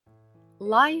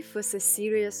Life is a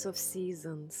series of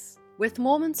seasons, with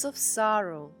moments of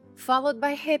sorrow, followed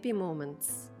by happy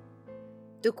moments.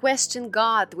 To question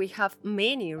God, we have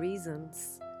many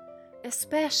reasons,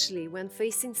 especially when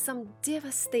facing some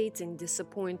devastating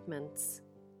disappointments.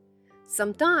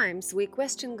 Sometimes we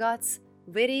question God's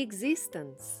very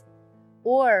existence,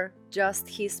 or just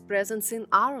His presence in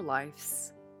our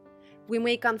lives. We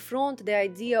may confront the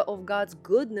idea of God's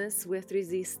goodness with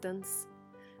resistance,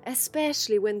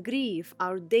 especially when grief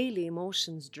our daily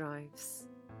emotions drives.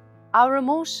 Our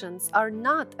emotions are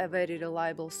not a very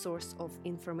reliable source of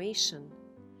information.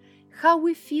 How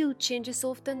we feel changes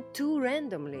often too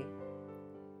randomly.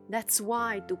 That's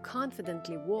why to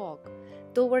confidently walk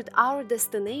toward our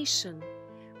destination,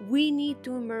 we need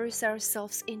to immerse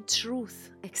ourselves in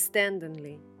truth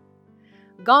extendedly.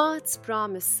 God's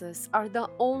promises are the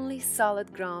only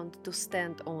solid ground to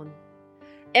stand on.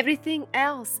 Everything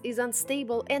else is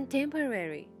unstable and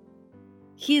temporary.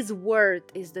 His word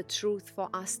is the truth for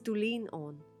us to lean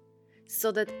on,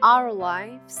 so that our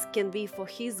lives can be for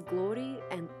His glory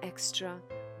and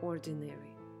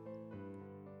extraordinary.